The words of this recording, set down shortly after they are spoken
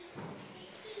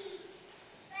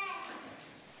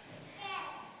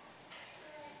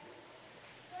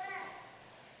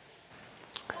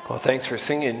Well, thanks for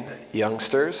singing,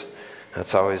 youngsters.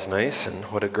 That's always nice, and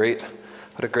what a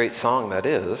great song that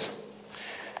is.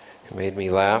 It made me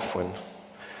laugh when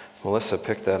Melissa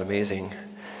picked that Amazing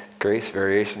Grace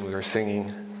variation we were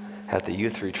singing at the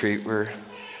youth retreat. We were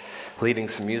leading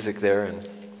some music there, and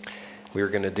we were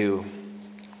going to do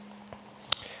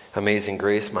Amazing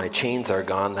Grace, My Chains Are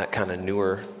Gone, that kind of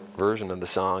newer version of the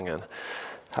song, and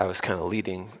I was kind of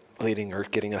leading or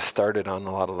getting us started on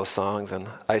a lot of the songs, and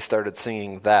I started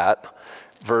singing that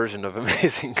version of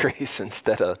Amazing Grace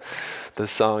instead of the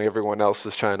song everyone else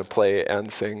was trying to play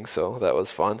and sing, so that was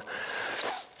fun.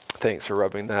 Thanks for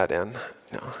rubbing that in.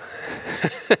 No.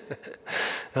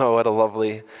 Oh, what a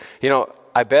lovely,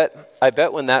 I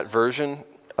bet when that version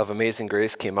of Amazing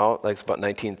Grace came out, like it's about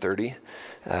 1930,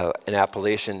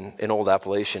 an old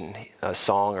Appalachian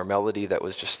song or melody that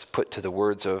was just put to the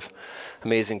words of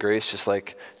Amazing Grace, just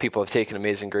like people have taken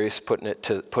Amazing Grace, put it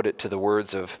to the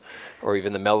words of, or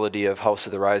even the melody of House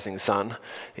of the Rising Sun,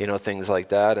 things like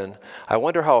that. And I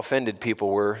wonder how offended people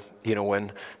were,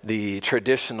 when the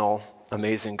traditional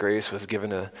Amazing Grace was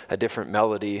given a different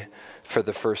melody for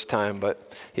the first time,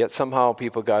 but yet somehow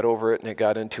people got over it and it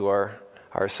got into our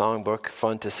songbook.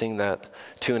 Fun to sing that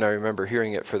tune. I remember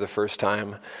hearing it for the first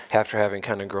time after having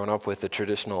kind of grown up with the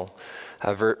traditional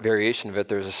variation of it.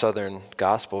 There's a Southern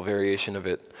gospel variation of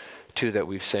it too that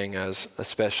we've sang as a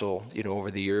special, over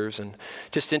the years. And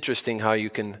just interesting how you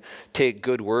can take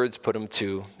good words, put them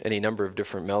to any number of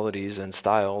different melodies and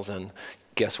styles, and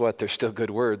guess what? They're still good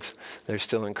words. They're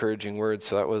still encouraging words.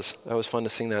 So that was fun to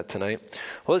sing that tonight.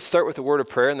 Well, let's start with a word of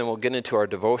prayer, and then we'll get into our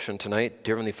devotion tonight.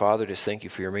 Dear Heavenly Father, just thank you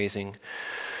for your amazing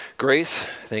grace.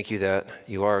 Thank you that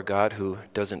you are a God who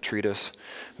doesn't treat us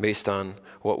based on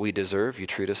what we deserve. You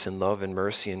treat us in love and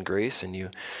mercy and grace, and you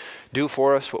do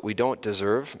for us what we don't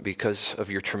deserve because of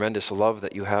your tremendous love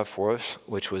that you have for us,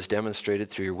 which was demonstrated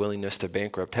through your willingness to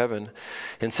bankrupt heaven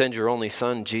and send your only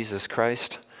Son, Jesus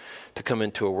Christ, to come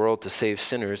into a world to save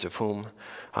sinners, of whom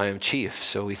I am chief.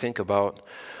 So we think about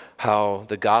how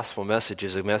the gospel message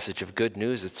is a message of good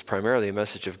news. It's primarily a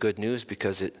message of good news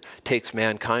because it takes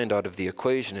mankind out of the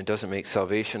equation. It doesn't make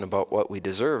salvation about what we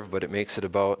deserve, but it makes it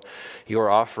about your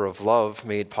offer of love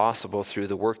made possible through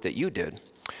the work that you did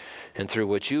and through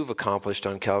what you've accomplished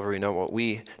on Calvary, not what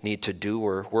we need to do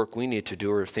or work we need to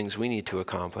do or things we need to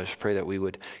accomplish. Pray that we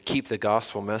would keep the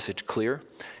gospel message clear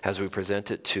as we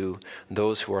present it to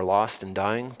those who are lost and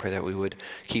dying. Pray that we would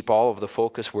keep all of the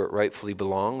focus where it rightfully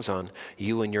belongs, on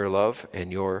you and your love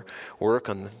and your work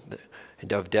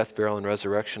of death, burial, and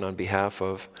resurrection on behalf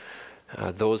of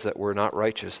those that were not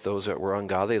righteous, those that were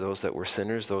ungodly, those that were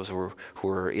sinners, those who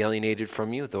were alienated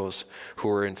from you, those who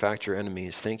were in fact your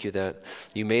enemies. Thank you that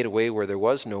you made a way where there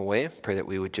was no way. Pray that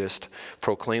we would just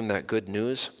proclaim that good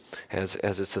news as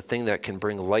it's a thing that can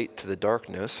bring light to the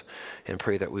darkness, and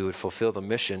pray that we would fulfill the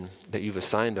mission that you've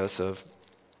assigned us of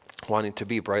wanting to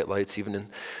be bright lights, even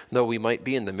though we might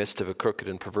be in the midst of a crooked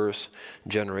and perverse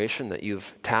generation, that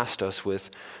you've tasked us with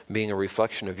being a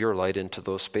reflection of your light into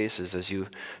those spaces as you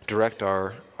direct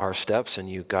our steps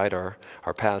and you guide our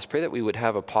paths. Pray that we would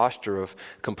have a posture of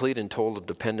complete and total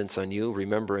dependence on you,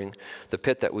 remembering the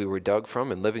pit that we were dug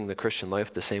from and living the Christian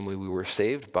life the same way we were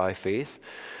saved by faith,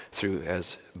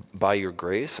 by your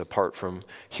grace, apart from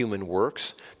human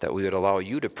works, that we would allow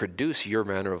you to produce your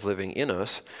manner of living in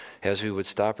us as we would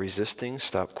stop resisting,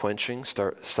 stop quenching,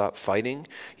 stop fighting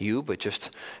you, but just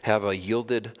have a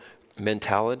yielded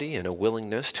mentality and a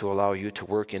willingness to allow you to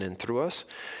work in and through us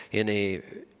in a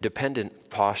dependent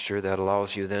posture that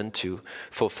allows you then to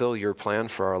fulfill your plan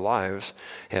for our lives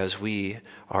as we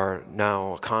are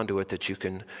now a conduit that you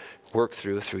can work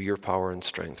through your power and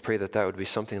strength. Pray that would be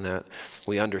something that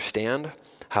we understand,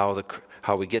 how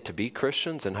we get to be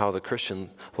Christians and how the Christian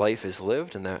life is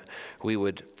lived, and that we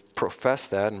would profess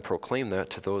that and proclaim that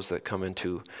to those that come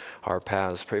into our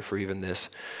paths. Pray for even this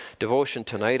devotion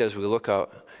tonight as we look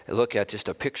at just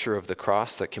a picture of the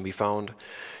cross that can be found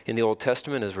in the Old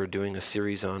Testament, as we're doing a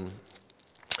series on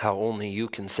how only you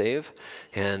can save,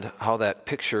 and how that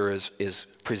picture is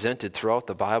presented throughout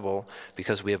the Bible,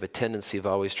 because we have a tendency of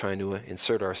always trying to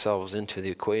insert ourselves into the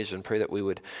equation. Pray that we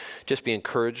would just be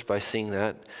encouraged by seeing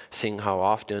how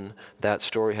often that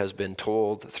story has been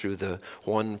told through the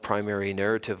one primary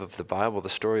narrative of the Bible, the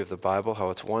story of the Bible, how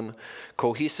it's one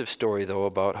cohesive story, though,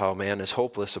 about how man is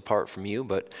hopeless apart from you,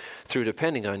 but through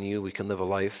depending on you, we can live a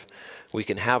life. We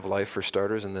can have life, for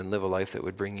starters, and then live a life that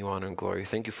would bring you honor and glory.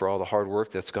 Thank you for all the hard work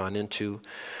that's gone into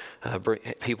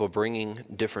people bringing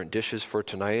different dishes for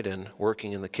tonight and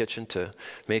working in the kitchen to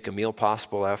make a meal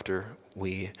possible after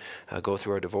we go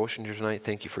through our devotion here tonight.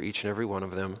 Thank you for each and every one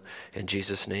of them. In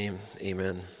Jesus' name,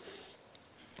 amen.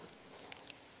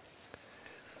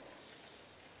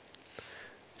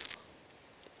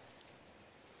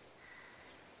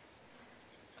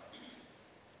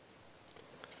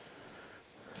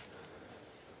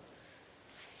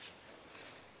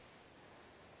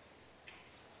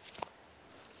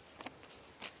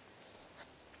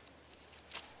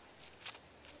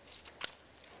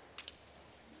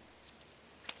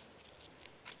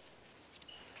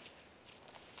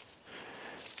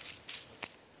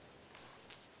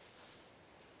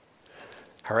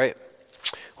 All right.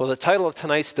 Well, the title of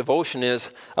tonight's devotion is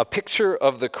A Picture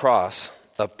of the Cross.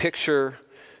 A Picture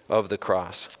of the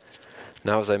Cross.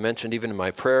 Now, as I mentioned even in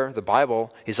my prayer, the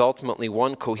Bible is ultimately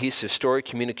one cohesive story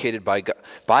communicated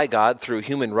by God through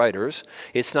human writers.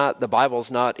 The Bible's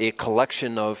not a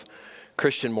collection of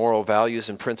Christian moral values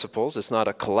and principles. It's not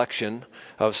a collection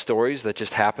of stories that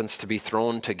just happens to be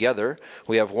thrown together.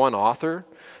 We have one author.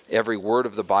 Every word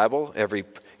of the Bible, every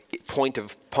point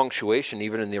of punctuation,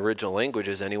 even in the original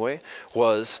languages anyway,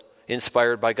 was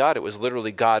inspired by God. It was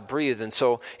literally God-breathed. And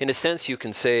so, in a sense, you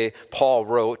can say Paul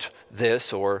wrote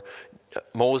this or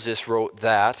Moses wrote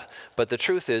that, but the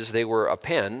truth is they were a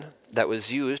pen that was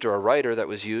used, or a writer that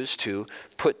was used to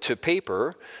put to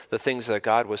paper the things that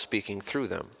God was speaking through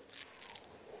them.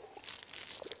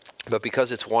 But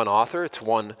because it's one author, it's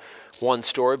one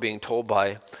story being told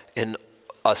by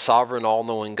a sovereign,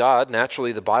 all-knowing God,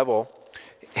 naturally the Bible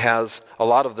has a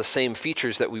lot of the same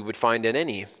features that we would find in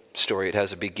any story. It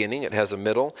has a beginning, it has a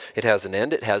middle, it has an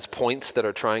end, it has points that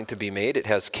are trying to be made, it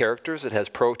has characters, it has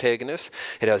protagonists,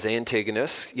 it has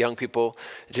antagonists. Young people,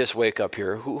 just wake up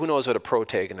here. Who knows what a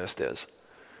protagonist is?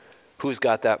 Who's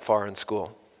got that far in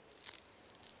school?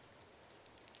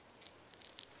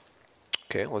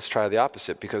 Okay, let's try the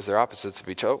opposite, because they're opposites of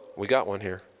each other. Oh, we got one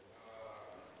here.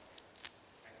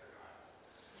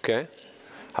 Okay.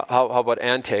 How about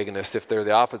antagonists, if they're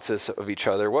the opposites of each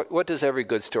other? What does every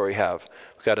good story have?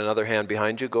 We've got another hand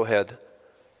behind you. Go ahead.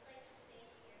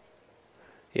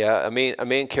 Yeah, a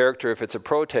main character, if it's a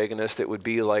protagonist, it would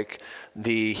be like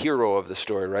the hero of the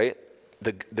story, right?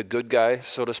 The good guy,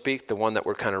 so to speak, the one that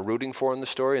we're kind of rooting for in the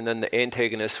story, and then the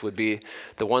antagonists would be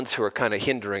the ones who are kind of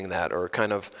hindering that, or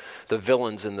kind of the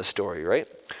villains in the story, right?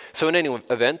 So in any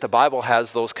event, the Bible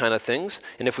has those kind of things,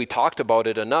 and if we talked about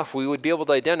it enough, we would be able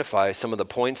to identify some of the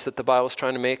points that the Bible is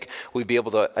trying to make. We'd be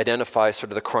able to identify sort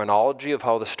of the chronology of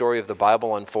how the story of the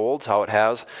Bible unfolds, how it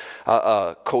has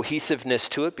a cohesiveness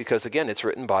to it, because again, it's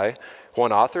written by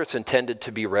one author. It's intended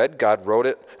to be read. God wrote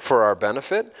it for our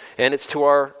benefit, and it's to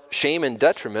our shame and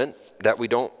detriment that we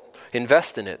don't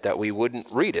invest in it, that we wouldn't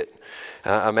read it.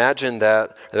 Imagine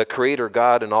that the Creator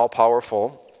God and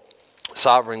all-powerful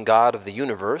sovereign God of the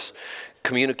universe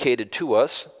communicated to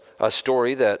us a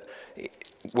story that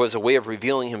was a way of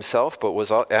revealing himself, but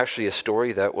was actually a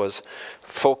story that was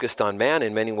focused on man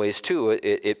in many ways too.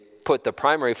 It put the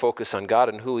primary focus on God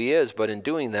and who he is, but in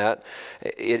doing that,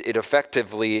 it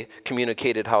effectively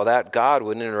communicated how that God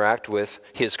would interact with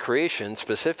his creation,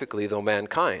 specifically though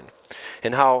mankind,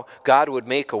 and how God would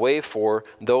make a way for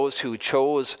those who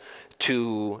chose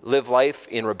to live life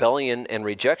in rebellion and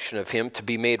rejection of him to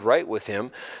be made right with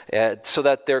him, so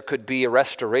that there could be a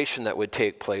restoration that would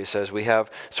take place, as we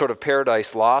have sort of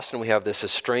paradise lost and we have this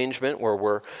estrangement where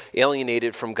we're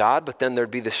alienated from God. But then there'd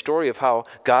be the story of how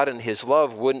God in his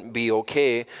love wouldn't be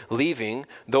okay leaving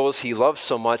those he loves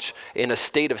so much in a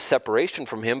state of separation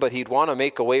from him, but he'd want to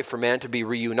make a way for man to be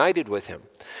reunited with him.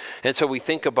 And so we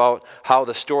think about how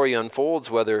the story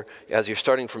unfolds, whether as you're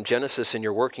starting from Genesis and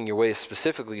you're working your way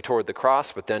specifically toward the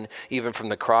cross, but then even from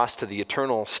the cross to the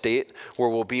eternal state where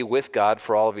we'll be with God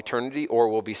for all of eternity, or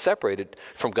we'll be separated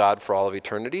from God for all of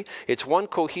eternity. It's one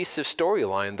cohesive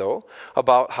storyline, though,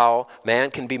 about how man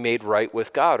can be made right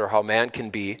with God, or how man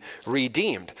can be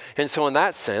redeemed. And so in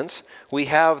that sense, we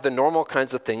have the normal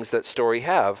kinds of things that story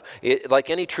have. Like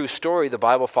any true story, the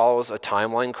Bible follows a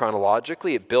timeline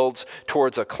chronologically. It builds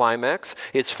towards a climax.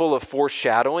 It's full of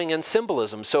foreshadowing and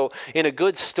symbolism. So in a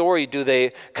good story, do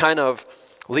they kind of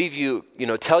leave you,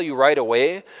 tell you right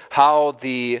away how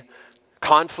the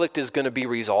conflict is going to be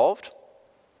resolved?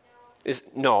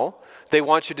 No. They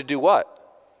want you to do what?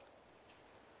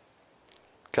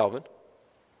 Calvin?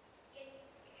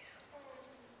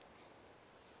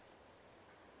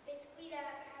 Basically to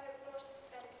have it more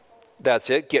suspenseful. That's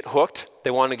it. Get hooked.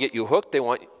 They want to get you hooked. They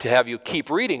want to have you keep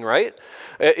reading, right?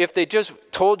 If they just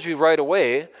told you right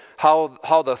away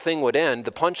how the thing would end,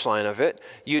 the punchline of it,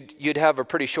 you'd have a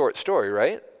pretty short story,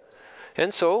 right?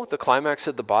 And so the climax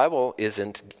of the Bible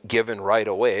isn't given right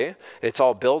away. It's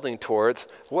all building towards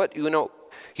what,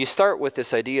 you start with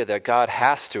this idea that God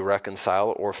has to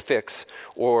reconcile or fix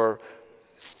or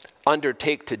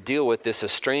undertake to deal with this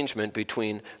estrangement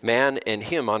between man and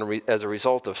him as a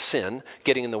result of sin,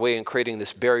 getting in the way and creating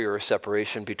this barrier of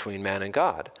separation between man and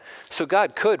God. So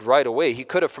God could right away, he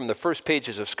could have from the first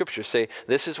pages of Scripture say,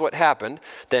 this is what happened,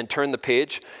 then turn the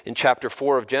page in chapter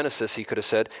 4 of Genesis, he could have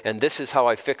said, and this is how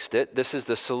I fixed it, this is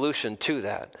the solution to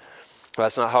that.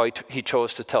 That's not how he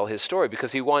chose to tell his story,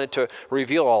 because he wanted to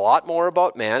reveal a lot more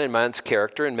about man and man's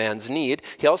character and man's need.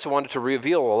 He also wanted to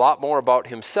reveal a lot more about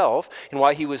himself and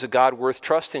why he was a God worth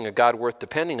trusting, a God worth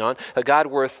depending on, a God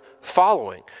worth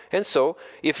following. And so,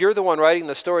 if you're the one writing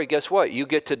the story, guess what? You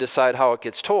get to decide how it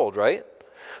gets told, right?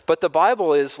 But the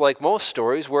Bible is like most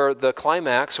stories where the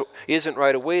climax isn't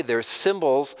right away. There's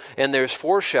symbols and there's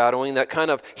foreshadowing that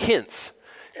kind of hints.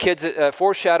 Kids,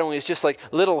 foreshadowing is just like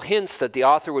little hints that the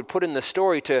author would put in the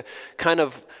story to kind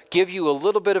of give you a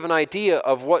little bit of an idea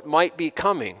of what might be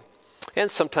coming.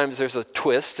 And sometimes there's a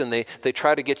twist, and they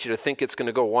try to get you to think it's going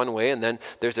to go one way, and then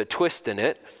there's a twist in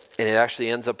it, and it actually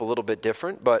ends up a little bit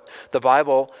different. But the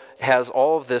Bible has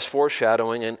all of this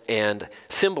foreshadowing and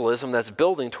symbolism that's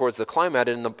building towards the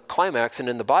climax. And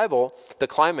in the Bible, the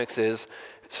climax is,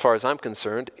 as far as I'm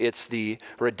concerned, it's the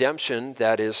redemption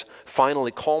that is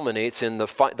finally culminates in the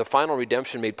final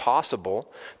redemption made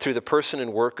possible through the person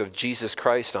and work of Jesus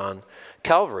Christ on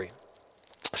Calvary.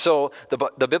 So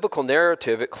the biblical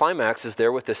narrative, it climaxes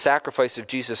there with the sacrifice of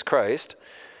Jesus Christ.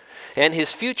 And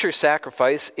his future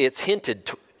sacrifice, it's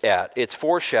hinted at, it's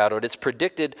foreshadowed, it's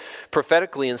predicted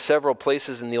prophetically in several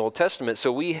places in the Old Testament.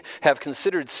 So we have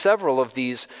considered several of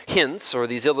these hints or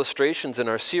these illustrations in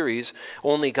our series,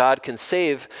 Only God Can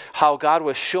Save, how God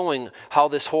was showing how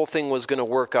this whole thing was going to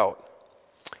work out.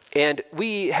 And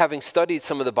we, having studied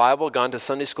some of the Bible, gone to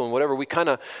Sunday school and whatever, we kind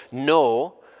of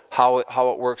know how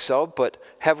it works out, but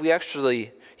have we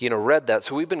actually read that?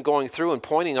 So we've been going through and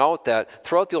pointing out that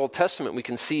throughout the Old Testament we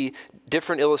can see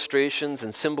different illustrations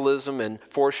and symbolism and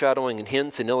foreshadowing and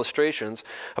hints and illustrations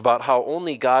about how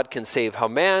only God can save, how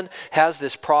man has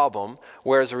this problem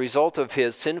where as a result of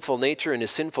his sinful nature and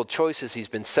his sinful choices he's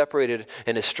been separated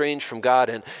and estranged from God.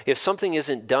 And if something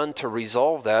isn't done to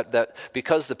resolve that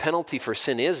because the penalty for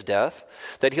sin is death,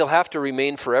 that he'll have to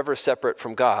remain forever separate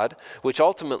from God, which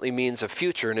ultimately means a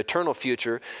future, an eternal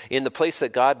future, in the place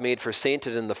that God made for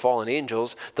sainted and the fallen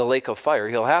angels, the lake of fire.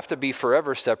 He'll have to be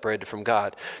forever separated from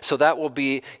God. So that will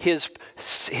be his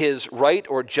right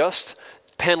or just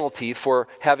penalty for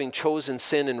having chosen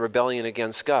sin and rebellion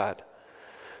against God.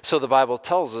 So the Bible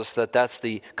tells us that that's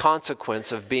the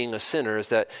consequence of being a sinner, is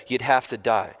that you'd have to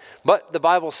die. But the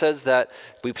Bible says that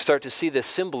we start to see this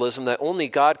symbolism that only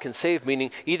God can save, meaning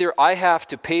either I have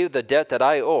to pay the debt that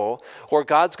I owe, or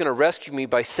God's going to rescue me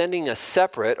by sending a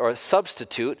separate or a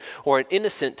substitute or an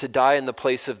innocent to die in the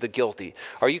place of the guilty.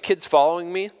 Are you kids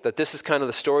following me? That this is kind of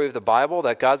the story of the Bible,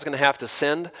 that God's going to have to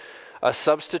send a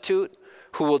substitute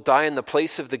who will die in the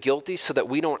place of the guilty so that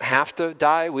we don't have to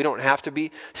die, we don't have to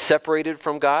be separated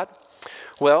from God?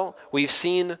 Well, we've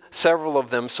seen several of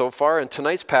them so far, and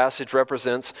tonight's passage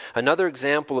represents another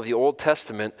example of the Old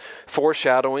Testament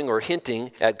foreshadowing or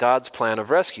hinting at God's plan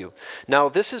of rescue. Now,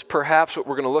 this is perhaps what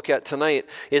we're going to look at tonight,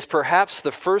 is perhaps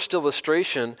the first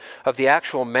illustration of the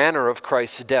actual manner of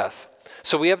Christ's death.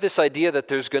 So we have this idea that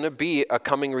there's going to be a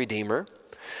coming Redeemer,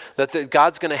 that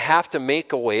God's going to have to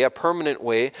make a way, a permanent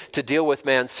way, to deal with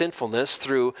man's sinfulness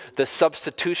through the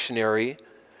substitutionary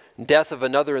death of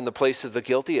another in the place of the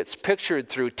guilty. It's pictured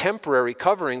through temporary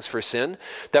coverings for sin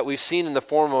that we've seen in the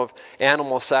form of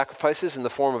animal sacrifices, in the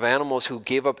form of animals who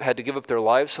had to give up their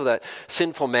lives so that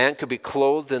sinful man could be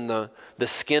clothed in the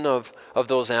skin of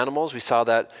those animals. We saw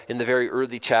that in the very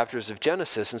early chapters of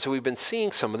Genesis. And so we've been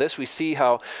seeing some of this. We see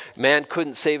how man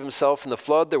couldn't save himself in the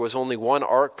flood. There was only one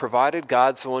ark provided.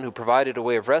 God's the one who provided a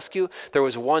way of rescue. There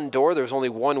was one door. There was only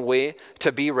one way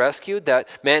to be rescued. That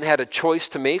man had a choice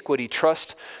to make. Would he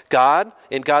trust God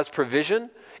in God's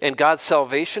provision and God's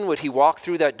salvation? Would he walk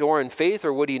through that door in faith,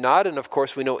 or would he not? And of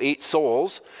course, we know 8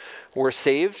 souls were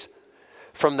saved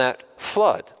from that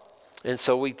flood. And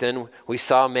so we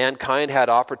saw mankind had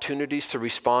opportunities to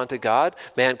respond to God.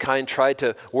 Mankind tried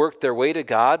to work their way to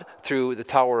God through the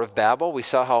Tower of Babel. We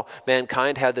saw how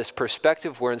mankind had this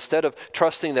perspective where instead of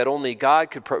trusting that only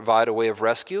God could provide a way of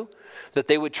rescue, that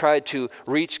they would try to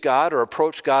reach God or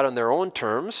approach God on their own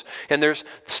terms. And there's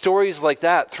stories like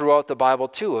that throughout the Bible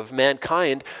too, of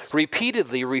mankind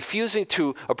repeatedly refusing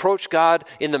to approach God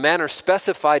in the manner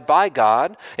specified by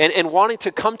God and wanting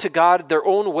to come to God their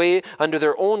own way, under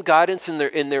their own guidance, in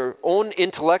their own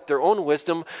intellect, their own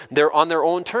wisdom, on their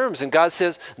own terms. And God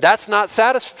says, that's not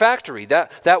satisfactory.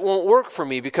 That won't work for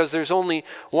me, because there's only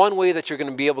one way that you're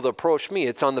going to be able to approach me.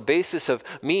 It's on the basis of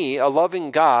me, a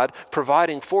loving God,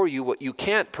 providing for you what you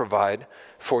can't provide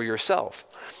for yourself.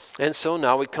 And so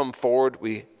now we come forward,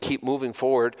 we keep moving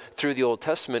forward through the Old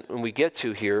Testament, and we get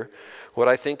to here what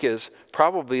I think is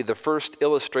probably the first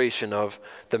illustration of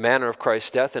the manner of Christ's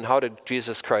death. And how did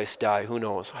Jesus Christ die? Who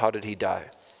knows? How did he die?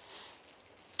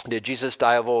 Did Jesus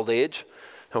die of old age?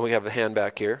 And we have a hand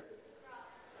back here.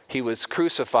 He was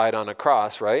crucified on a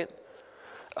cross, right?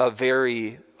 A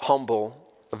very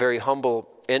humble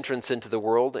entrance into the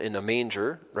world in a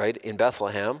manger, right, in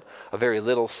Bethlehem, a very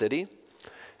little city,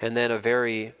 and then a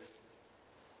very,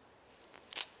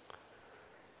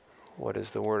 what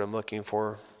is the word I'm looking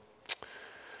for?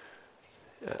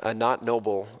 A not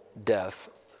noble death.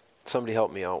 Somebody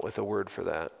help me out with a word for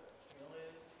that.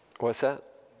 What's that?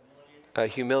 A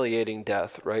humiliating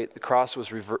death, right? The cross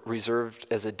was reserved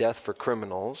as a death for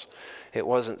criminals. It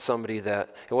wasn't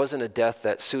a death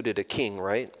that suited a king,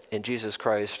 right? And Jesus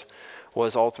Christ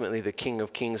was ultimately the King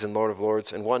of Kings and Lord of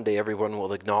Lords, and one day everyone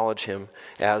will acknowledge him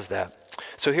as that.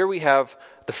 So here we have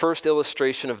the first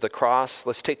illustration of the cross.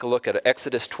 Let's take a look at it,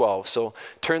 Exodus 12. So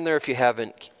turn there if you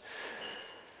haven't.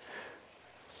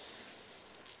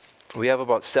 We have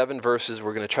about 7 verses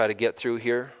we're going to try to get through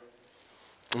here.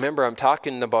 Remember, I'm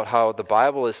talking about how the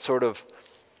Bible is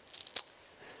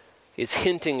it's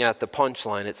hinting at the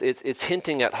punchline. It's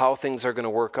hinting at how things are going to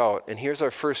work out. And here's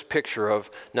our first picture of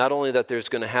not only that there's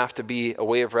going to have to be a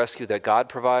way of rescue that God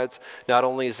provides, not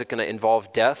only is it going to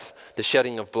involve death, the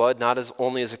shedding of blood, not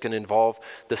only is it going to involve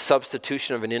the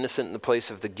substitution of an innocent in the place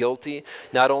of the guilty,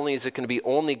 not only is it going to be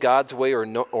only God's way or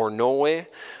no way,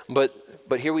 but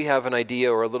here we have an idea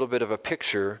or a little bit of a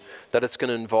picture that it's going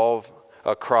to involve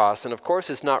a cross. And of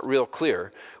course, it's not real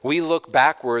clear. We look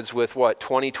backwards with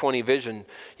 20/20 vision.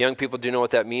 Young people, do you know what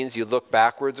that means? You look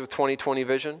backwards with 20/20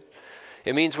 vision?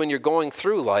 It means when you're going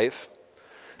through life,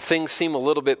 things seem a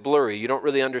little bit blurry. You don't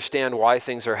really understand why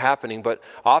things are happening, but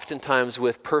oftentimes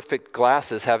with perfect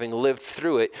glasses, having lived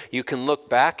through it, you can look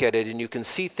back at it and you can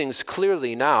see things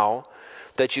clearly now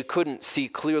that you couldn't see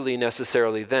clearly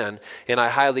necessarily then. And I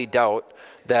highly doubt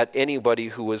that anybody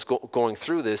who was going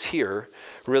through this here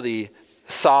really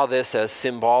saw this as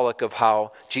symbolic of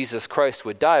how Jesus Christ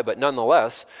would die, but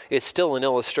nonetheless, it's still an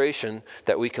illustration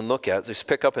that we can look at. Just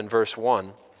pick up in verse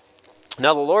 1.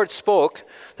 Now the Lord spoke,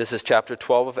 this is chapter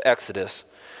 12 of Exodus,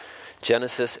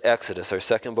 Genesis, Exodus, our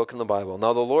second book in the Bible.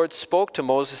 Now the Lord spoke to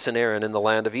Moses and Aaron in the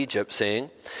land of Egypt, saying,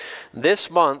 "This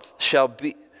month shall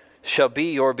be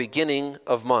your beginning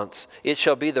of months. It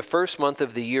shall be the first month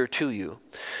of the year to you.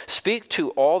 Speak to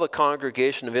all the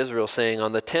congregation of Israel, saying,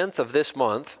 on the 10th of this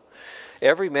month,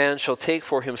 every man shall take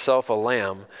for himself a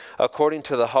lamb, according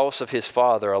to the house of his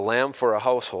father, a lamb for a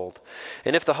household.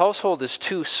 And if the household is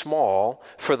too small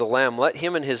for the lamb, let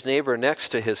him and his neighbor next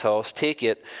to his house take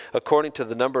it according to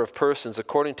the number of persons,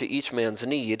 according to each man's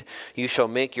need. You shall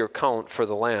make your count for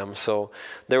the lamb." So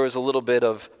there was a little bit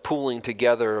of pooling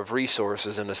together of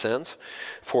resources in a sense.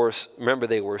 Remember,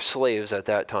 they were slaves at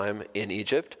that time in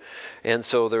Egypt. And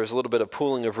so there was a little bit of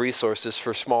pooling of resources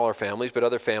for smaller families, but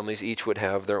other families each would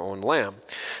have their own lamb.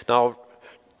 Now,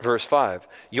 verse 5,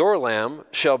 "Your lamb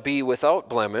shall be without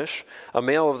blemish, a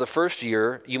male of the first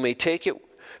year. You may take it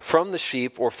from the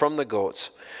sheep or from the goats.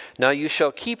 Now you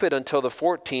shall keep it until the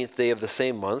 14th day of the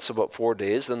same month," so about 4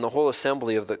 days. "Then the whole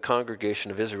assembly of the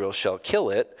congregation of Israel shall kill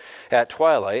it at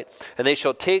twilight, and they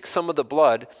shall take some of the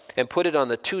blood and put it on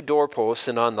the 2 doorposts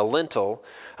and on the lintel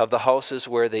of the houses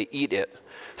where they eat it."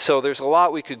 So there's a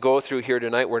lot we could go through here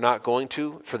tonight. We're not going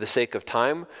to for the sake of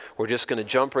time. We're just going to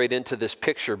jump right into this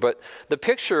picture. But the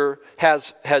picture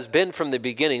has been from the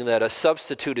beginning that a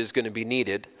substitute is going to be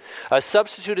needed. A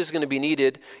substitute is going to be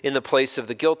needed in the place of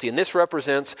the guilty. And this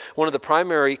represents one of the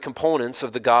primary components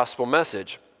of the gospel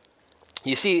message.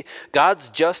 You see, God's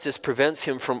justice prevents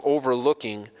him from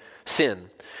overlooking sin.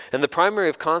 And the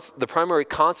primary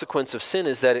consequence of sin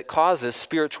is that it causes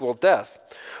spiritual death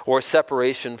or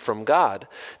separation from God.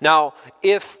 Now,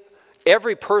 if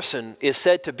every person is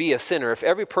said to be a sinner, if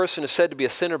every person is said to be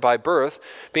a sinner by birth,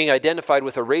 being identified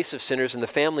with a race of sinners in the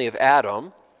family of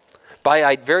Adam,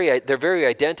 by their very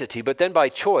identity, but then by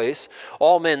choice,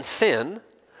 all men sin,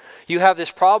 you have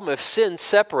this problem if sin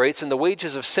separates, and the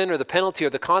wages of sin or the penalty or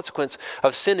the consequence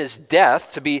of sin is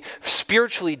death, to be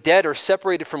spiritually dead or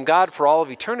separated from God for all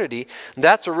of eternity.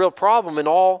 That's a real problem, and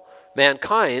all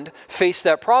mankind face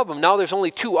that problem. Now there's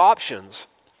only 2 options.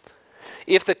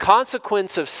 If the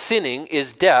consequence of sinning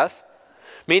is death,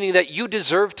 meaning that you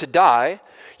deserve to die,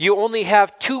 you only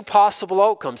have 2 possible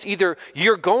outcomes. Either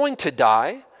you're going to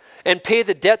die and pay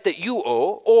the debt that you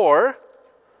owe, or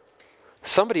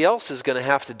somebody else is going to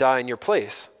have to die in your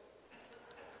place.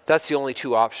 That's the only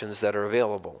 2 options that are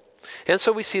available. And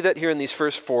so we see that here in these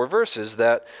first 4 verses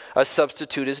that a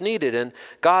substitute is needed. And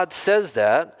God says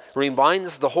that,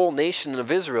 reminds the whole nation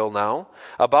of Israel now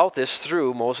about this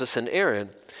through Moses and Aaron.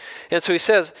 And so he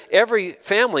says, every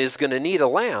family is going to need a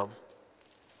lamb.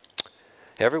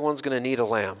 Everyone's going to need a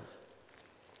lamb.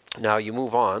 Now you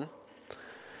move on,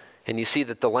 and you see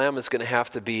that the lamb is going to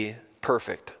have to be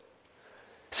perfect.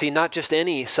 See, not just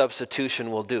any substitution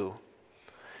will do.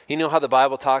 You know how the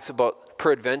Bible talks about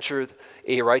peradventure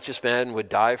a righteous man would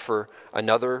die for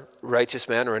another righteous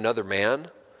man or another man?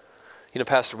 You know,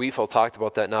 Pastor Weefel talked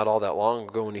about that not all that long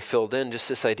ago when he filled in just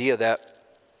this idea that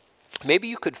maybe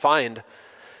you could find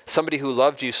somebody who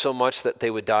loved you so much that they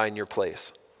would die in your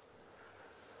place.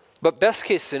 But best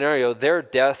case scenario, their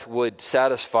death would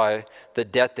satisfy the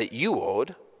debt that you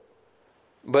owed,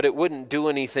 but it wouldn't do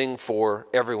anything for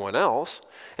everyone else.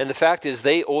 And the fact is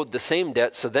they owed the same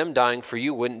debt, so them dying for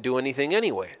you wouldn't do anything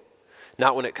anyway.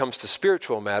 Not when it comes to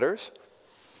spiritual matters.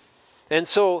 And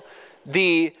so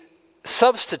the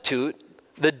substitute,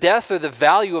 the death or the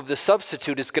value of the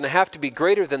substitute is going to have to be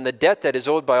greater than the debt that is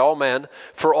owed by all man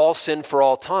for all sin for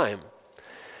all time.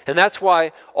 And that's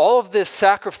why all of this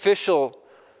sacrificial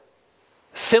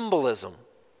symbolism,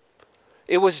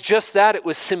 it was just that. It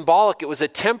was symbolic. It was a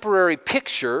temporary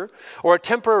picture or a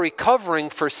temporary covering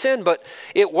for sin, but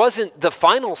it wasn't the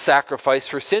final sacrifice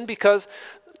for sin, because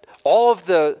all of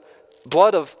the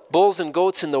blood of bulls and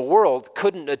goats in the world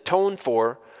couldn't atone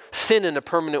for sin in a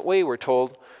permanent way, we're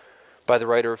told by the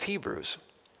writer of Hebrews.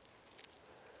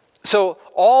 So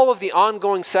all of the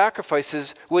ongoing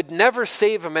sacrifices would never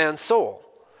save a man's soul.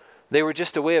 They were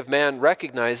just a way of man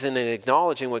recognizing and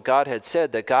acknowledging what God had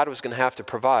said, that God was going to have to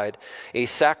provide a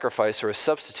sacrifice or a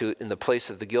substitute in the place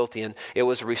of the guilty. And it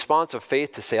was a response of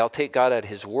faith to say, I'll take God at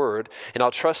his word, and I'll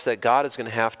trust that God is going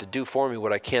to have to do for me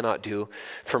what I cannot do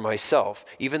for myself.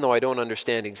 Even though I don't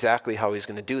understand exactly how he's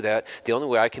going to do that, the only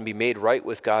way I can be made right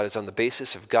with God is on the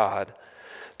basis of God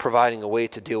providing a way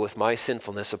to deal with my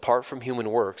sinfulness apart from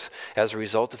human works as a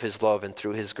result of his love and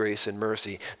through his grace and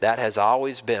mercy. That has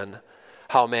always been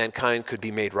how mankind could be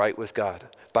made right with God,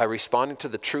 by responding to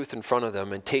the truth in front of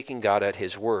them and taking God at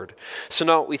his word. So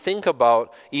now we think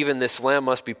about even this lamb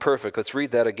must be perfect. Let's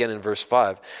read that again in verse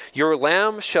 5. Your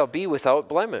lamb shall be without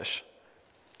blemish.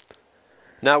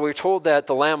 Now we're told that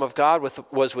the Lamb of God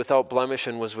was without blemish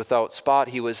and was without spot.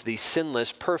 He was the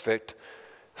sinless, perfect,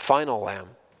 final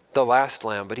lamb, the last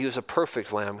lamb, but he was a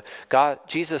perfect lamb.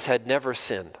 Jesus had never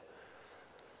sinned.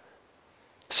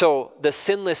 So the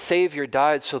sinless Savior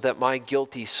died so that my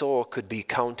guilty soul could be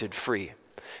counted free.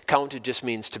 Counted just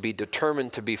means to be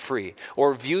determined to be free,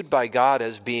 or viewed by God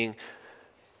as being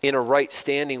in a right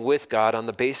standing with God on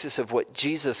the basis of what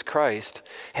Jesus Christ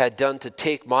had done to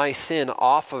take my sin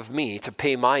off of me, to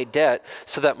pay my debt,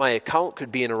 so that my account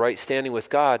could be in a right standing with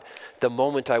God the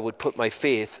moment I would put my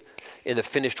faith in the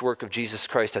finished work of Jesus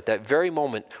Christ. At that very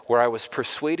moment where I was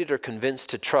persuaded or convinced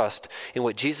to trust in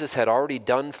what Jesus had already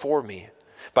done for me,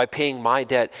 by paying my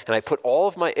debt, and I put all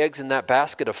of my eggs in that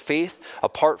basket of faith,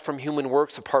 apart from human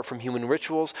works, apart from human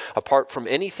rituals, apart from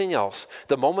anything else.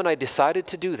 The moment I decided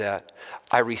to do that,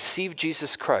 I received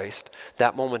Jesus Christ.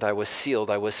 That moment I was sealed,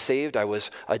 I was saved, I was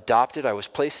adopted, I was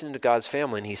placed into God's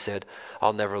family, and he said,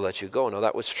 I'll never let you go. Now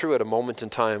that was true at a moment in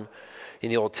time in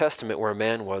the Old Testament where a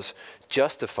man was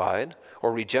justified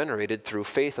or regenerated through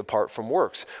faith apart from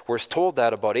works. We're told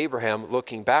that about Abraham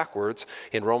looking backwards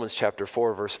in Romans chapter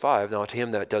 4, verse 5. Now to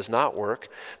him that does not work,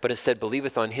 but instead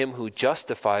believeth on him who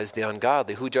justifies the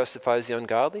ungodly. Who justifies the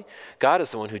ungodly? God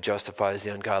is the one who justifies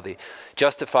the ungodly.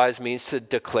 Justifies means to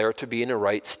declare to be in a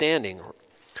right standing.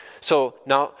 So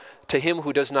now to him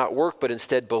who does not work, but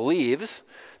instead believes,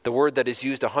 the word that is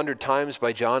used 100 times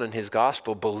by John in his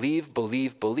gospel, believe,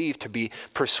 believe, believe, to be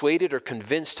persuaded or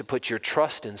convinced to put your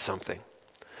trust in something.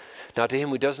 Now to him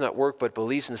who does not work but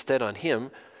believes instead on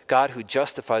him, God who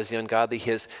justifies the ungodly,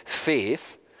 his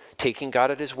faith, taking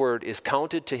God at his word, is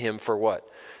counted to him for what?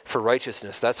 For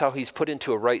righteousness. That's how he's put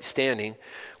into a right standing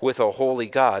with a holy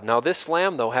God. Now this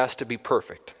lamb, though, has to be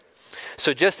perfect.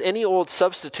 So just any old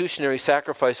substitutionary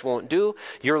sacrifice won't do.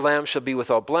 Your lamb shall be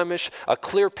without blemish, a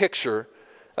clear picture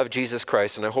of Jesus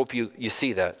Christ, and I hope you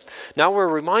see that. Now we're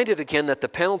reminded again that the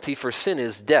penalty for sin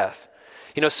is death.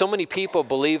 You know, so many people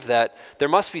believe that there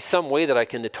must be some way that I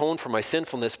can atone for my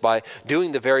sinfulness by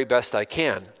doing the very best I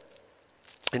can.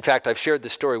 In fact, I've shared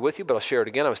this story with you, but I'll share it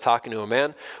again. I was talking to a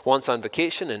man once on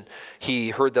vacation, and he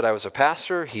heard that I was a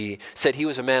pastor. He said he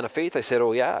was a man of faith. I said,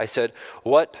 oh yeah. I said,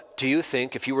 what do you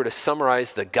think, if you were to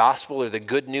summarize the gospel or the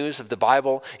good news of the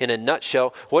Bible in a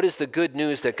nutshell, what is the good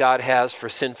news that God has for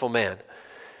sinful man?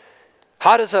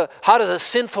 How does a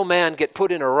sinful man get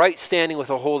put in a right standing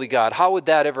with a holy God? How would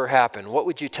that ever happen? What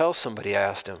would you tell somebody? I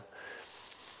asked him.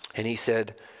 And he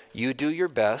said, you do your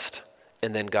best,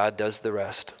 and then God does the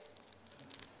rest.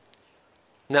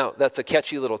 Now, that's a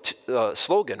catchy little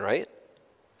slogan, right?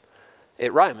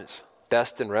 It rhymes,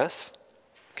 best and rest,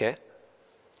 okay?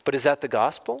 But is that the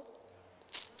gospel?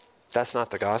 That's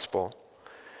not the gospel.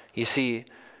 You see,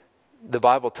 the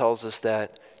Bible tells us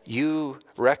that you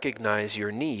recognize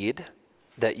your need,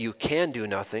 that you can do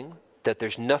nothing, that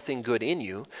there's nothing good in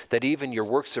you, that even your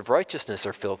works of righteousness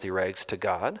are filthy rags to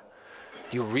God.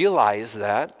 You realize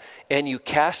that, and you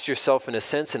cast yourself, in a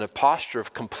sense, in a posture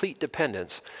of complete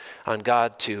dependence on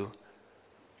God to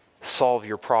solve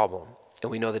your problem. And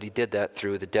we know that he did that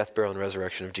through the death, burial, and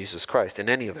resurrection of Jesus Christ. In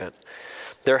any event,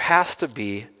 there has to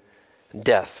be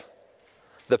death.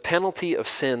 The penalty of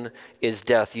sin is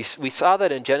death. We saw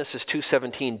that in Genesis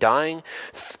 2:17, dying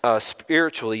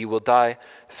spiritually, you will die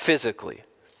physically.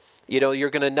 You're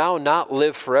going to now not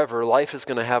live forever. Life is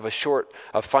going to have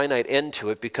a finite end to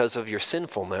it because of your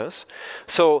sinfulness.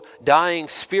 So dying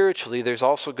spiritually, there's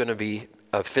also going to be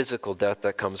a physical death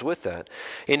that comes with that.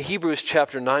 In Hebrews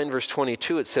chapter 9, verse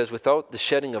 22, it says, without the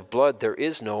shedding of blood, there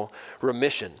is no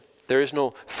remission. There is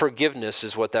no forgiveness,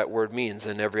 is what that word means,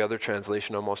 and every other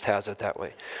translation almost has it that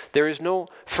way. There is no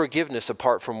forgiveness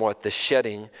apart from what? The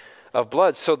shedding of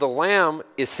blood. So the lamb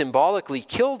is symbolically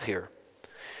killed here.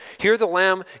 Here the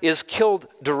lamb is killed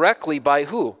directly by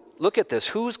who? Look at this.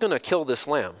 Who's going to kill this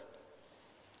lamb?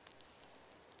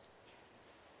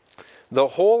 The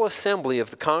whole assembly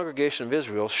of the congregation of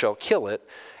Israel shall kill it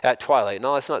at twilight.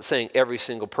 Now, that's not saying every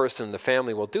single person in the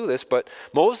family will do this, but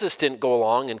Moses didn't go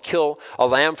along and kill a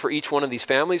lamb for each one of these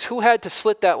families. Who had to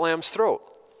slit that lamb's throat?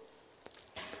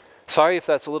 Sorry if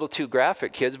that's a little too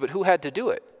graphic, kids, but who had to do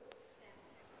it?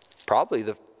 Probably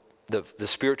the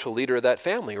spiritual leader of that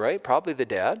family, right? Probably the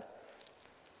dad.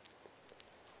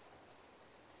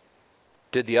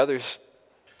 Did the others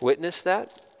witness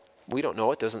that? We don't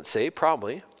know. It doesn't say.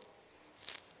 Probably.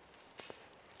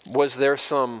 Was there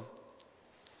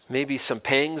maybe some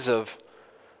pangs of,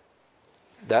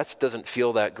 that doesn't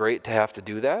feel that great to have to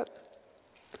do that?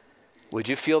 Would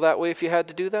you feel that way if you had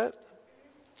to do that?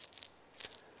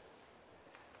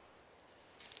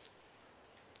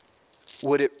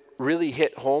 Would it really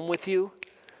hit home with you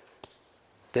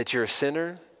that you're a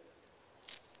sinner?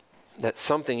 That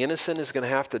something innocent is going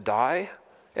to have to die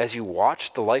as you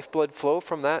watch the lifeblood flow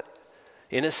from that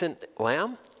innocent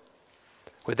lamb?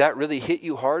 Would that really hit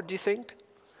you hard, do you think?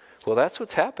 Well, that's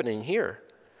what's happening here.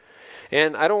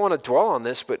 And I don't want to dwell on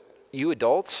this, but you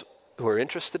adults who are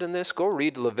interested in this, go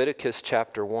read Leviticus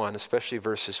chapter 1, especially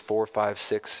verses 4, 5,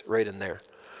 6, right in there.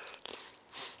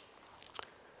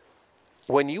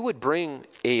 When you would bring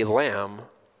a lamb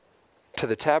to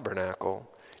the tabernacle,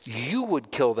 you would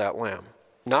kill that lamb,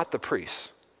 not the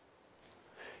priest.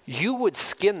 You would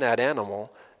skin that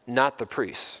animal, not the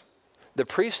priest. The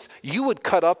priest, you would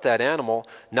cut up that animal,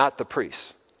 not the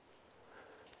priest.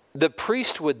 The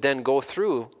priest would then go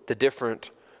through the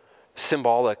different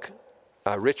symbolic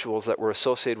rituals that were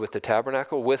associated with the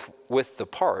tabernacle with the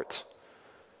parts.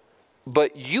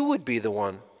 But you would be the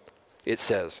one, it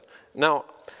says. Now,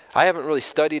 I haven't really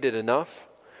studied it enough,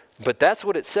 but that's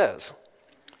what it says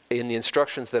in the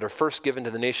instructions that are first given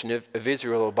to the nation of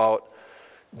Israel about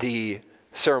the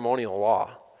ceremonial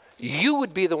law. You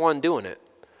would be the one doing it.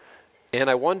 And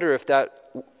I wonder if that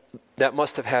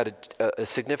must have had a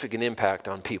significant impact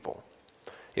on people.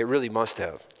 It really must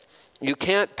have. You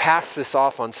can't pass this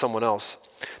off on someone else.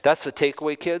 That's the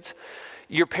takeaway, kids.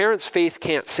 Your parents' faith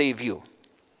can't save you.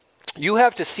 You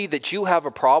have to see that you have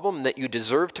a problem, that you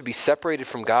deserve to be separated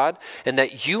from God, and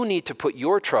that you need to put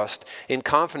your trust and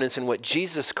confidence in what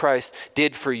Jesus Christ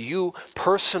did for you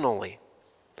personally.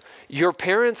 Your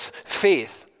parents'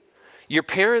 faith, your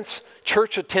parents'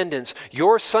 church attendance,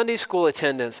 your Sunday school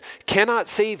attendance cannot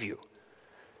save you.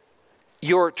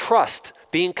 Your trust,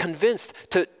 being convinced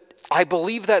I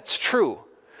believe that's true.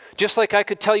 Just like I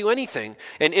could tell you anything.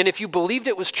 And if you believed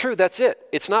it was true, that's it.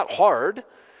 It's not hard.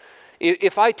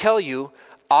 If I tell you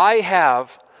I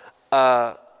have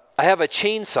a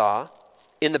chainsaw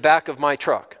in the back of my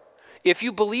truck, if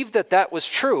you believed that was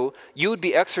true, you would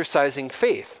be exercising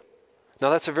faith. Now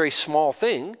that's a very small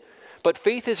thing, but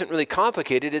faith isn't really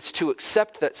complicated. It's to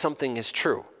accept that something is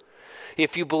true.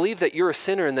 If you believe that you're a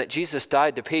sinner and that Jesus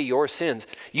died to pay your sins,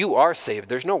 you are saved.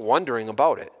 There's no wondering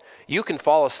about it. You can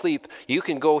fall asleep. You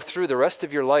can go through the rest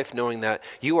of your life knowing that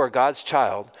you are God's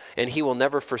child and he will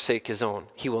never forsake his own.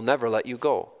 He will never let you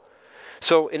go.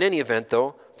 So in any event,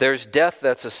 though, there's death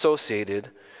that's associated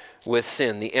with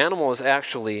sin. The animal is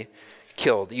actually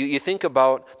killed. You think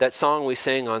about that song we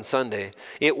sang on Sunday.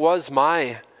 It was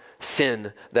my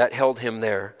sin that held him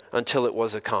there until it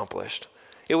was accomplished.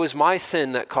 It was my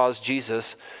sin that caused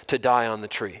Jesus to die on the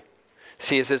tree.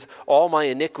 See, it says, all my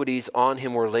iniquities on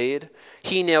him were laid.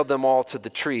 He nailed them all to the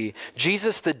tree.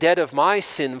 Jesus, the debt of my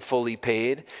sin fully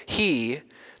paid. He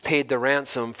paid the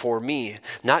ransom for me,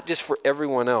 not just for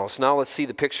everyone else. Now let's see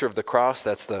the picture of the cross.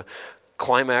 That's the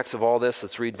climax of all this.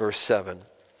 Let's read verse 7.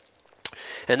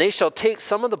 And they shall take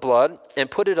some of the blood and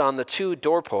put it on the 2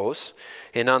 doorposts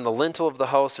and on the lintel of the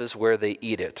houses where they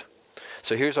eat it.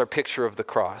 So here's our picture of the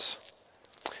cross.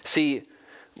 See,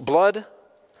 blood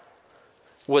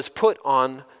was put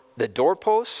on the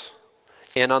doorposts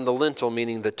and on the lintel,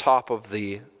 meaning the top of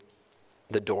the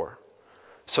door.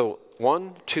 So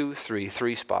 1, 2,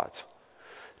 3 spots.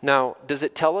 Now, does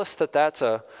it tell us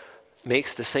that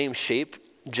makes the same shape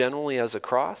generally as a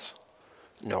cross?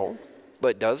 No,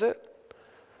 but does it?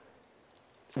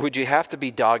 Would you have to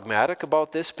be dogmatic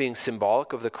about this being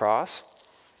symbolic of the cross?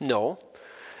 No.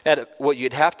 And what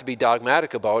you'd have to be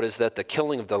dogmatic about is that the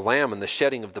killing of the lamb and the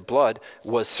shedding of the blood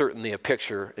was certainly a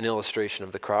picture, an illustration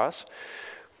of the cross.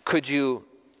 Can you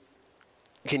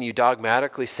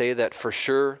dogmatically say that for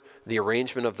sure the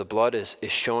arrangement of the blood is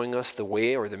showing us the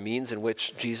way or the means in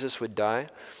which Jesus would die?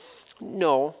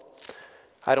 No.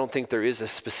 I don't think there is a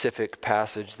specific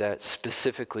passage that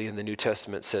specifically in the New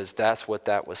Testament says that's what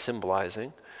that was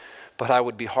symbolizing. But I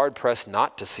would be hard-pressed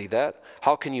not to see that.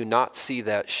 How can you not see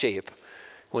that shape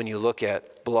when you look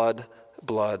at blood,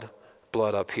 blood,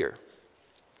 blood up here?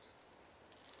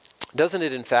 Doesn't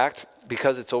it, in fact,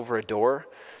 because it's over a door,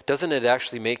 doesn't it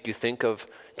actually make you think of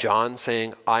John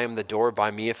saying, I am the door,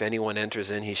 by me if anyone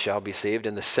enters in, he shall be saved?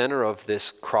 In the center of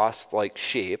this cross-like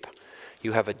shape,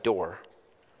 you have a door.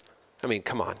 I mean,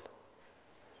 come on.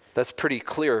 That's a pretty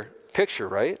clear picture,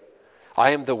 right?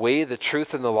 I am the way, the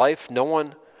truth, and the life. No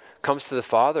one comes to the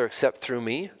Father except through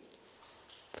me.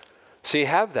 So you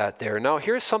have that there. Now,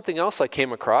 here's something else I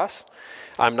came across.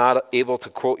 I'm not able to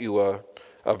quote you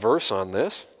a verse on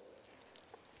this.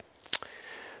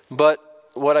 But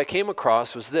what I came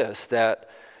across was this, that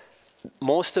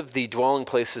most of the dwelling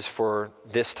places for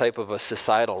this type of a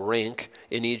societal rank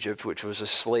in Egypt, which was a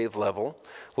slave level,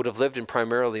 would have lived in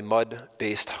primarily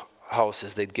mud-based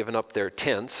houses. They'd given up their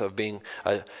tents of being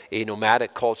a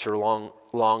nomadic culture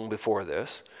long before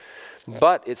this.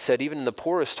 But it said even the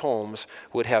poorest homes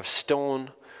would have stone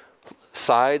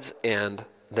sides and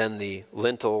then the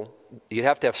lintel. You'd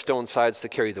have to have stone sides to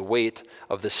carry the weight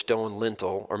of the stone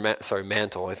lintel, or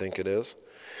mantle, I think it is,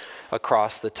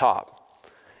 across the top.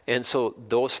 And so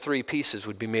those 3 pieces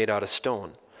would be made out of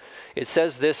stone. It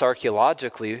says this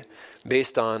archaeologically,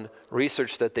 based on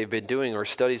research that they've been doing or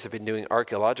studies have been doing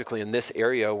archaeologically in this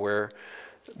area where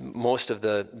most of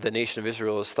the nation of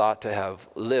Israel is thought to have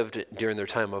lived during their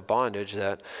time of bondage,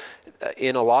 that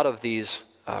in a lot of these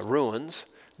ruins,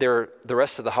 the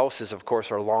rest of the houses, of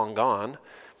course, are long gone,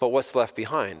 but what's left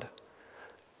behind?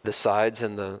 The sides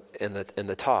and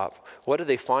the top. What do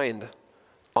they find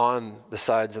on the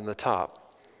sides and the top?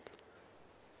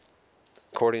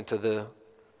 According to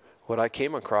what I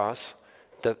came across,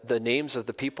 the names of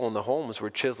the people in the homes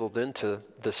were chiseled into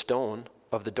the stone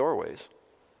of the doorways.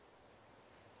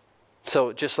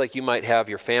 So just like you might have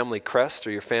your family crest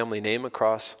or your family name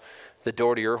across the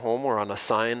door to your home, or on a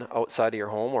sign outside of your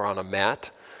home, or on a mat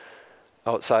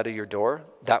outside of your door,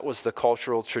 that was the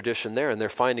cultural tradition there, and they're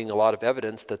finding a lot of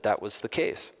evidence that was the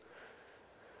case.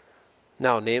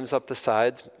 Now, names up the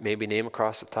sides, maybe name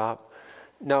across the top.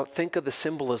 Now, think of the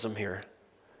symbolism here.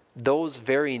 Those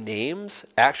very names,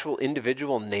 actual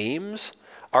individual names,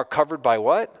 are covered by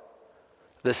what?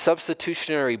 The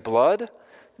substitutionary blood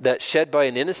that's shed by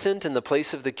an innocent in the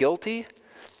place of the guilty.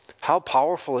 How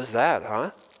powerful is that,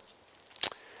 huh?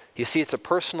 You see, it's a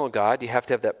personal God. You have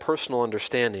to have that personal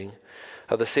understanding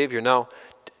of the Savior. Now,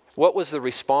 what was the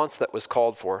response that was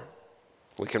called for?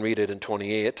 We can read it in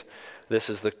 28. This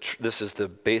is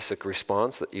the basic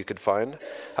response that you could find.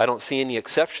 I don't see any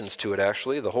exceptions to it,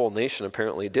 actually. The whole nation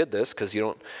apparently did this, because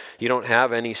you don't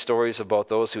have any stories about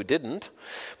those who didn't.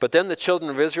 But then the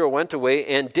children of Israel went away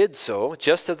and did so,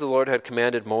 just as the Lord had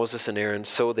commanded Moses and Aaron,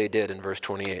 so they did, in verse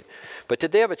 28. But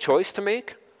did they have a choice to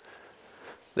make?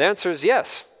 The answer is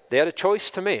yes. They had a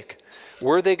choice to make.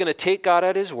 Were they going to take God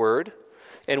at his word?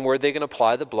 And were they going to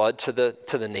apply the blood to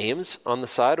the names on the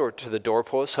side, or to the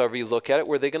doorposts, however you look at it?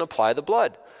 Were they going to apply the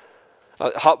blood?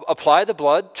 Apply the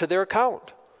blood to their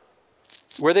account?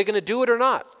 Were they going to do it or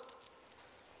not?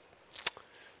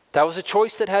 That was a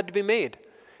choice that had to be made.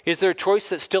 Is there a choice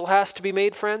that still has to be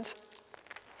made, friends?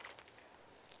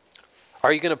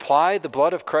 Are you going to apply the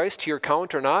blood of Christ to your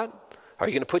account or not? Are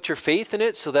you going to put your faith in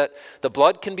it so that the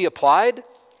blood can be applied?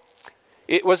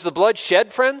 Was the blood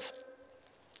shed, friends?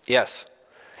 Yes.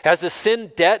 Has the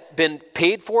sin debt been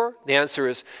paid for? The answer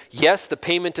is yes, the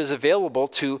payment is available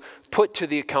to put to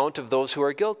the account of those who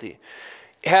are guilty.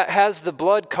 Has the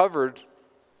blood covered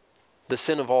the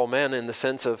sin of all men, in the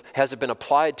sense of, has it been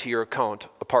applied to your account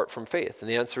apart from faith? And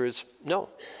the answer is no.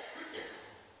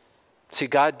 See,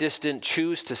 God just didn't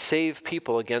choose to save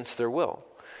people against their will.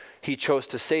 He chose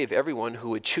to save everyone who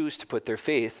would choose to put their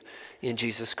faith in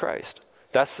Jesus Christ.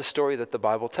 That's the story that the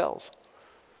Bible tells.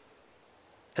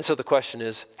 And so the question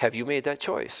is, have you made that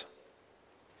choice?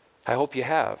 I hope you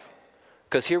have.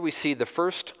 Because here we see the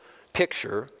first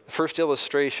picture, the first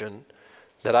illustration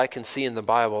that I can see in the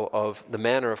Bible of the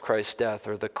manner of Christ's death,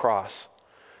 or the cross.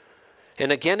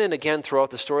 And again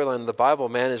throughout the storyline of the Bible,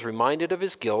 man is reminded of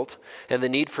his guilt and the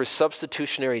need for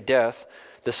substitutionary death,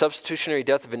 the substitutionary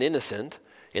death of an innocent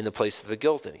in the place of the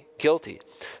guilty.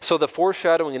 So the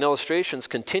foreshadowing and illustrations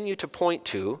continue to point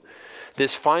to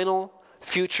this final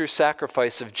future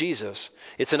sacrifice of Jesus.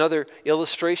 It's another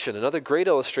illustration, another great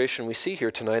illustration we see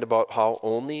here tonight about how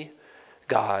only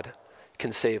God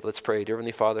can save. Let's pray. Dear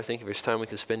Heavenly Father, thank you for this time we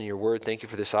can spend in your word. Thank you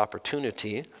for this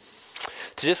opportunity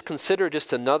to just consider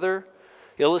just another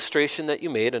illustration that you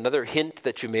made, another hint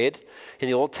that you made in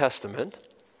the Old Testament,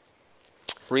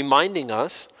 reminding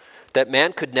us that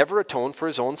man could never atone for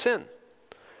his own sin.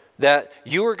 That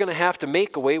you were going to have to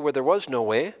make a way where there was no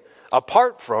way,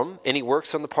 apart from any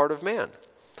works on the part of man.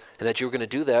 And that you were going to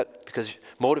do that because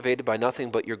motivated by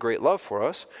nothing but your great love for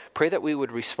us. Pray that we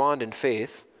would respond in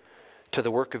faith to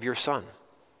the work of your Son.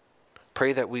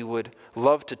 Pray that we would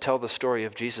love to tell the story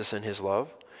of Jesus and his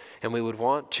love, and we would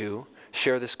want to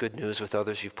share this good news with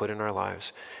others you've put in our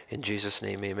lives. In Jesus'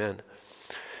 name, amen.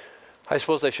 I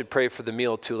suppose I should pray for the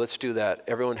meal too. Let's do that.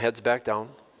 Everyone heads back down.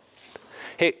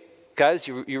 Hey, guys,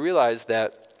 you realize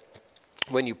that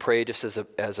when you pray, just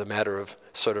as a matter of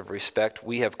sort of respect,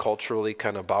 we have culturally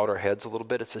kind of bowed our heads a little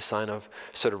bit. It's a sign of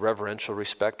sort of reverential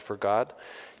respect for God.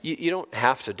 You don't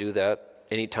have to do that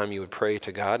anytime you would pray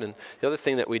to God. And the other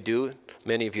thing that we do,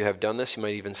 many of you have done this, you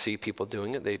might even see people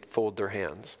doing it, they fold their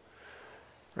hands.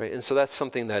 Right? And so that's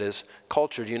something that is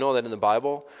cultured. You know that in the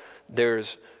Bible,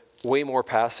 there's way more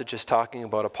passages talking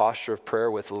about a posture of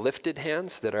prayer with lifted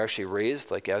hands that are actually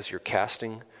raised, like as you're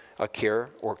casting a care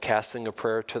or casting a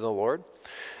prayer to the Lord.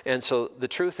 And so the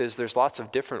truth is there's lots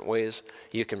of different ways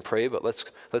you can pray, but let's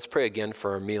pray again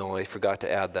for our meal. I forgot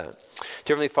to add that.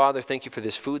 Dear Heavenly Father, thank you for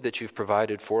this food that you've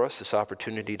provided for us, this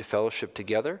opportunity to fellowship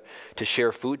together, to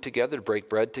share food together, to break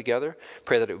bread together.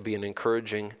 Pray that it would be an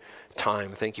encouraging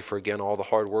time. Thank you for, again, all the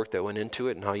hard work that went into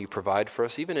it and how you provide for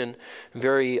us, even in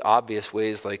very obvious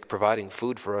ways like providing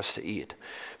food for us to eat.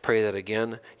 Pray that,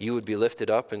 again, you would be lifted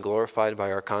up and glorified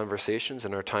by our conversations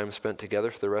and our time spent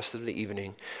together for the rest of the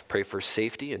evening. Pray for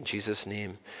safety in Jesus'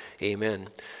 name. Amen.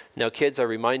 Now, kids, I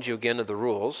remind you again of the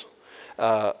rules.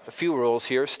 A few rules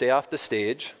here. Stay off the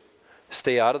stage.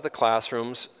 Stay out of the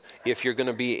classrooms. If you're going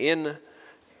to be in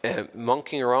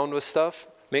monkeying around with stuff,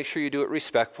 make sure you do it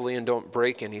respectfully and don't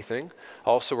break anything.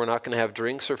 Also, we're not going to have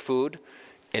drinks or food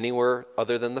anywhere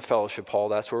other than the fellowship hall.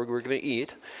 That's where we're going to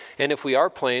eat. And if we are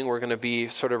playing, we're going to be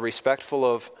sort of respectful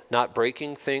of not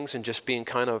breaking things and just being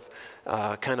kind of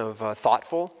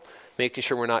thoughtful, making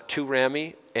sure we're not too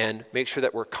rammy, and make sure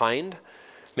that we're kind.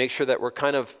 Make sure that we're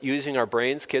kind of using our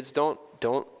brains. Kids, don't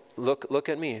look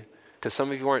at me, because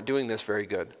some of you aren't doing this very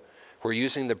good. We're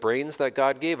using the brains that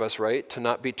God gave us, right, to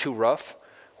not be too rough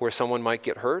where someone might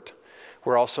get hurt.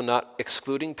 We're also not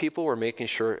excluding people. We're making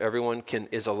sure everyone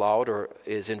is allowed or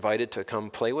is invited to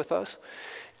come play with us.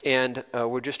 And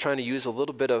we're just trying to use a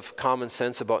little bit of common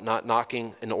sense about not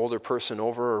knocking an older person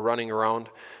over or running around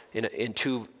in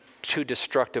too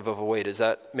destructive of a way. Does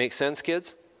that make sense,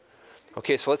 kids?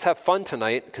 Okay, so let's have fun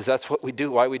tonight, because that's what we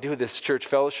do, why we do this church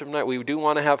fellowship night. We do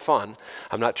want to have fun.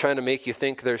 I'm not trying to make you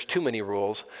think there's too many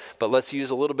rules, but let's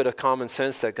use a little bit of common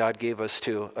sense that God gave us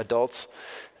to adults.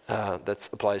 That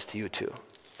applies to you too.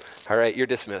 All right, you're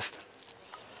dismissed.